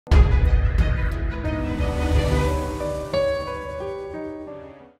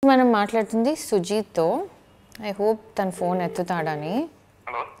మనం మాట్లాడుతుంది సుజీత్తో. I hope తన phone ఎత్తుతాడని.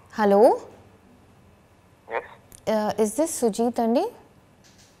 Hello, is this Sujeeth అండి?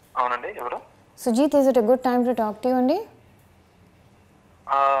 అవునండి, ఎవరు? Sujeeth, is it a good time to talk to you అండి?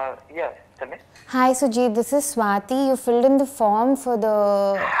 Yes, tell me. Hi Sujit, this is Swati. You filled in the form for the...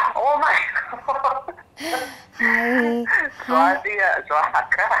 Oh my Hi. Swati,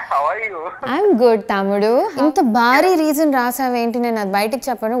 Swaka, how are you? I'm good, Tamudu. ఇంత భారీ reason రాసావేంటి? నేను అది బయటికి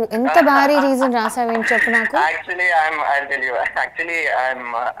చెప్పను. ఎంత భారీ reason రాసావేంటి చెప్పు నాకు. Actually, I'll tell you. Actually,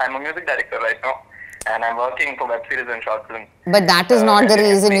 I'm a music director right now. And I'm working for web series and short films. But that is not the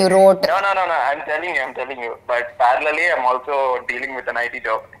reason you wrote. No. I'm telling you. But parallelly, I'm also dealing with an IT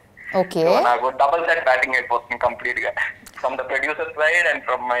job. Okay. So I got double set batting at working completely. From the producer side and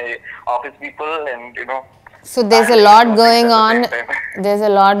from my office people and So there's a lot going on. There's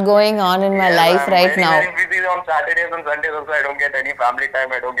a lot going on in my life right now. I'm very busy on Saturdays and Sundays also. I don't get any family time.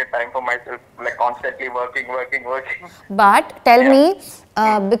 I don't get time for myself. Like constantly working. But tell me,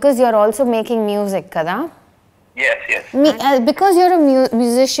 because you're also making music, kada? Yes. Because you're a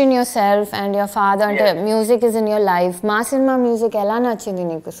musician yourself and your father and music is in your life. Ma cinema music ela nachindi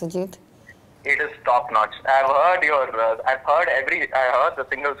neeku, Sujit? It is top notch. I've heard the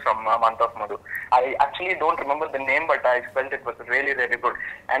singles from Month of Madhu. I actually don't remember the name, but I felt it was really, really good.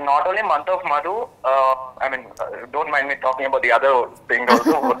 And not only Month of Madhu, don't mind me talking about the other thing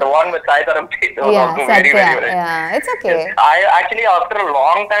also. The one with Saitharam Pete was also very, very good. Yeah, it's okay. Yes. I actually, after a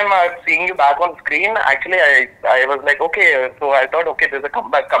long time, seeing you back on screen, actually, I was like, okay, so I thought, okay, there's a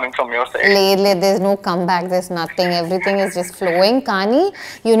comeback coming from your side. Lately, there's no comeback, there's nothing. Everything is just flowing. Kani,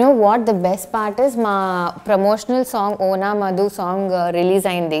 you know what the best part is? My promotional song, Ona Madhu song, release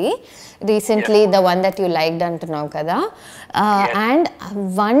ayindi recently, the one that you liked antunavu kada. And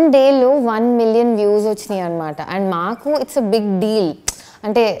one day lo 1 million views వచ్చినాయి అన్నమాట. And maaku it's a big deal.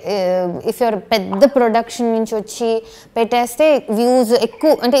 అంటే if you're పెద్ద production నుంచి వచ్చి పెట్టేస్తే views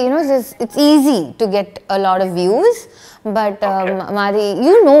ఎక్కువ, అంటే it's easy to get a lot of views. But మాది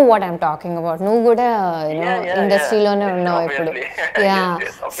you know what I'm talking about. నువ్వు కూడా ఇండస్ట్రీలోనే ఉన్నావు ఇప్పుడు. యా,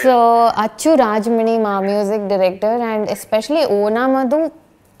 సో అచ్చు రాజమణి మా మ్యూజిక్ డైరెక్టర్, అండ్ ఎస్పెషలీ ఓనా మధు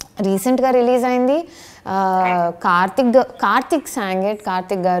రీసెంట్గా రిలీజ్ అయింది.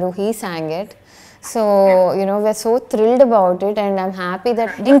 కార్తిక్ గారు he song it. So we're so thrilled about it, and I'm happy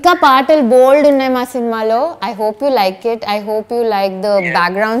that inka paatal bold unnai ma cinema lo. I hope you like it. I hope you like the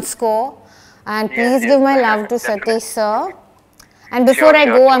background score, and please give my love to Satish sir. And before I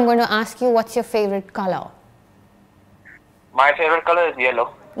go, I'm going to ask you, what's your favorite color? My favorite color is yellow.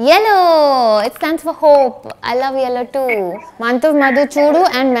 Yellow! It stands for hope. I love yellow too. Month of Madhu chudu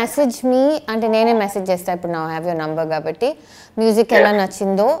and message me. Ante nene message chesta ippudu. Now I have your number kabatti. Music ela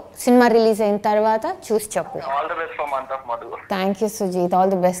nachindo, cinema release ayin tarvata choose cheppu. All the best for Month of Madhu. Thank you Sujit. All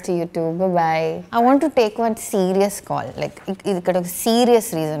the best to you too. Bye bye. I want to take one serious call. Like ikkada oka serious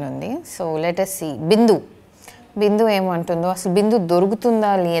reason undi. So let us see. Bindu em antundo, asalu Bindu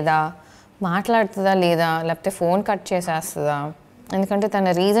dorugutunda leda, మాట్లాడుతుందా లేదా, లేకపోతే phone cut చేసేస్తుందా? ఎందుకంటే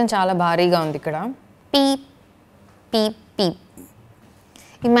తన reason చాలా భారీగా ఉంది ఇక్కడ. Peep peep peep.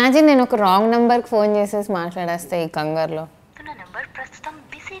 Imagine నేను ఒక రాంగ్ నంబర్కి ఫోన్ చేసేసి మాట్లాడేస్తే ఈ కంగారులో. నంబర్ ప్రస్తుతం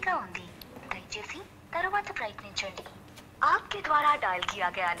బిజీగా ఉంది, దయచేసి తరువాత ప్రయత్నించండి. आपके द्वारा डायल किया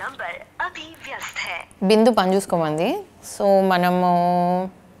गया नंबर अभी व्यस्त है. బిందు పని చూసుకోమంది. సో మనము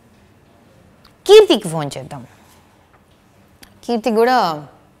కీర్తికి ఫోన్ చేద్దాం. కీర్తి కూడా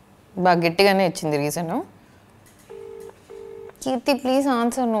బాగా గట్టిగానే ఇచ్చింది reason. Keerthi please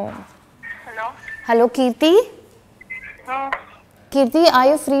answer. No. Hello Keerthi. Keerthi, are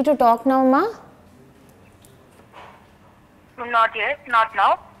you free to talk now మా? Not yet, not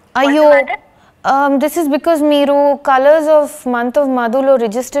now. అయ్యో, దిస్ ఇస్ బికాజ్ మీరు colours of month of మధులో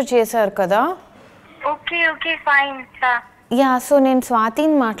register చేశారు కదా. Okay fine. యా, సో నేను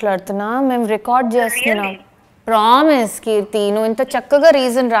స్వాతిని మాట్లాడుతున్నా. మేము రికార్డ్ చేస్తున్నాం. Promise కీర్తి, నువ్వు ఇంత చక్కగా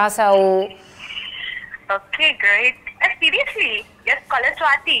రీజన్ రాసావు. Okay great. Seriously yes, color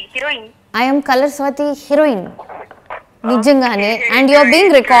Swati heroine. I am color Swati heroine. నిజంగానే. And you are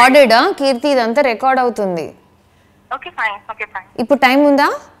being recorded. కీర్తి, ఇదంతా రికార్డ్ అవుతుంది. Okay fine. ఇప్పుడు టైం ఉందా?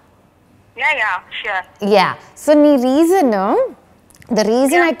 Yeah sure. యా, సో నీ reason, the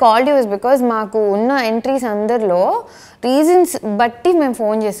reason I called you is because మాకు ఉన్న entries అందరిలో reasons బట్టి మేము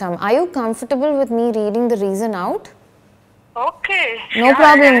ఫోన్ చేసాం. I you comfortable with me reading the reason out? Okay, no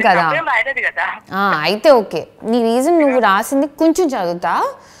problem కదా. అయితే ఓకే, నీ రీజన్ నువ్వు రాసింది కొంచెం చదువుతా.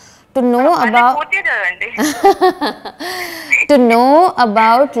 To know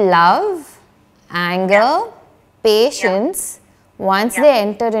about love, anger, patience once they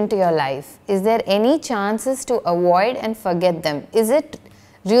enter into your life. Is there any chances to avoid and forget them? Is it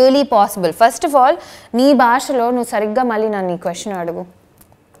really possible. First of all నీ భాషలో నువ్వు సరిగ్గా మళ్ళీ నన్ను ఈ క్వశ్చన్ అడుగు.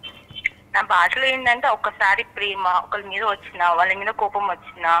 నా భాషలో ఏంటంటే ఒక్కసారి ప్రేమ ఒకరి మీద వచ్చినా, వాళ్ళ మీద కోపం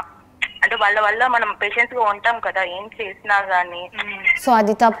వచ్చినా, అంటే వాళ్ళ వల్ల మనం పేషెన్స్ గా ఉంటాం కదా ఏం చేసినా గానీ. సో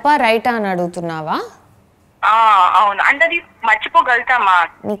అది తప్ప రైటా అని అడుగుతున్నావా? అవును, అంటే అది మర్చిపోగలుగుతామా?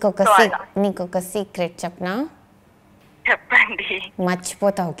 నీకొక సీక్రెట్ చెప్పనా? చెప్పండి.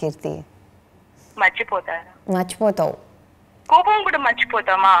 మర్చిపోతావు కీర్తి. మర్చిపోతావు. కోపం కూడా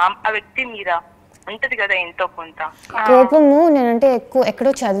మర్చిపోతామా? ఆ వ్యక్తి మీద ఉంటది కదా ఎంతో కొంత కోపము. నేనంటే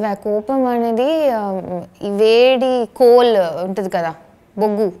ఎక్కడో చదివా, కోపం అనేది వేడి కోల్ ఉంటది కదా,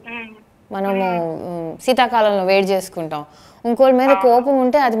 బొగ్గు, మనము శీతాకాలంలో వేడి చేసుకుంటాం. ఇంకోళ్ళ మీద కోపం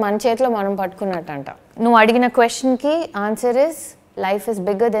ఉంటే అది మన చేతిలో మనం పట్టుకున్నట్టంట. నువ్వు అడిగిన క్వశ్చన్కి answer is life is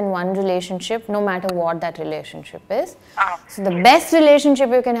bigger than one relationship, no matter what that relationship is. So the best relationship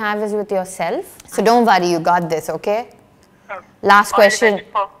you can have is with yourself. So don't worry, you got this, okay? Last question.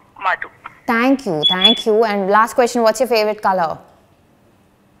 Madhu. Thank you. And last question, what's your favorite color?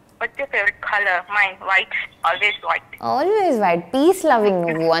 What's your favorite color? Mine, white. Always white. Peace loving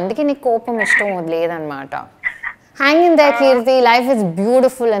నువ్వు, అందుకే నీకు కోపం ఇష్టం లేదన్నమాట. Hang in there, Kirti. Life is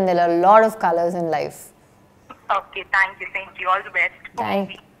beautiful and there are a lot of colors in life. Okay, thank you. All the best.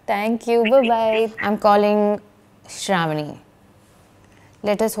 Thank you. Bye-bye. I'm calling Shravani.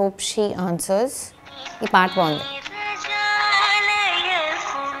 Let us hope she answers. ఈ పాట బాగుంది.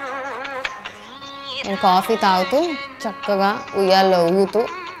 నేను coffee తాగుతూ చక్కగా ఉయ్యాల్లో ఊగుతూ.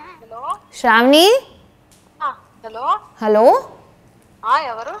 Shravani. Hello.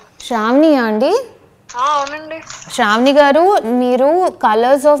 ఎవరు? శ్రావణియా అండి? అవునండి. శ్రావణి గారు, మీరు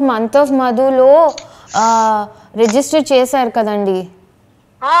colours of month of మధులో register చేశారు కదండి?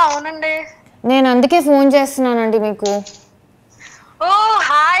 అవునండి. నేను అందుకే ఫోన్ చేస్తున్నానండి మీకు. ఓ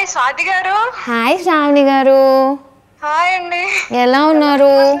హాయ్ స్వాతి గారు. హాయ్ శ్రావణి గారు. హాయ్ అండి. ఎలా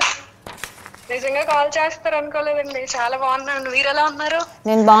ఉన్నారు? నిజంగా కాల్ చేస్తారు అనుకోలేదండి. చాలా బాగున్నాను. మీరు ఎలా ఉన్నారు?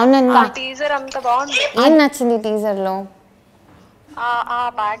 నేను బాగున్నాను. టీజర్ అంత బాగుంది. ఏం నచ్చింది టీజర్ లో? ఆ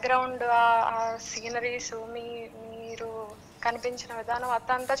బ్యాక్గ్రౌండ్, ఆ సీనరీస్, మీరు కనిపించిన విధానం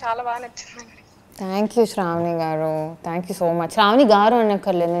అంతా చాలా బాగా నచ్చిందండి. థ్యాంక్ యూ శ్రావణి గారు. Thank you so much. Shravani గారు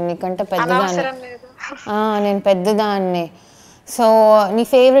అనక్కర్లేదు, నేను నీకంటే పెద్దదాన్ని. నేను పెద్దదాన్ని. సో నీ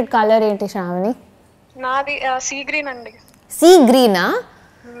ఫేవరెట్ కలర్ ఏంటి శ్రావణి? నాది సీ గ్రీన్ అండి. సీ గ్రీనా?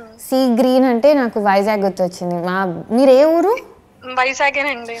 సీ గ్రీన్ అంటే నాకు వైజాగ్ గుర్తొచ్చింది. మీరు ఏ ఊరు?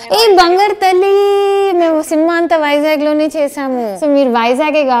 వైజాగేనండి. ఏ బంగారు తల్లి, మేము సినిమా అంతా వైజాగ్ లోనే చేసాము. సో మీరు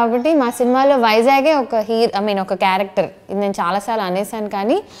వైజాగే కాబట్టి మా సినిమాలో వైజాగే ఒక ఒక క్యారెక్టర్. ఇది నేను చాలాసార్లు అనేసాను,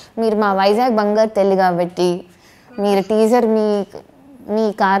 కానీ మీరు మా వైజాగ్ బంగారు తల్లి కాబట్టి మీరు టీజర్ మీ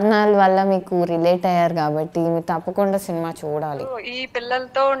కారణాల వల్ల మీకు రిలేట్ అయ్యారు కాబట్టి మీరు తప్పకుండా సినిమా చూడాలి. ఈ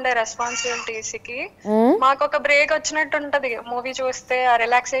పిల్లలతో ఉండే రెస్పాన్సిబిలిటీస్ కి మాకు ఒక బ్రేక్ వచ్చినట్టు ఉంటది. మూవీ చూస్తే ఆ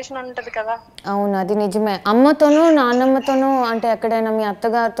రిలాక్సేషన్ ఉంటది కదా. అవును, అది నిజమే. అమ్మతోనూ నాన్నమ్మతోనూ, అంటే ఎక్కడైనా మీ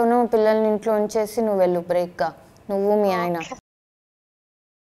అత్తగారితోనూ పిల్లల్ని ఇంట్లో ఉంచేసి నువ్వు వెళ్ళు బ్రేక్ గా, నువ్వు మీ ఆయన.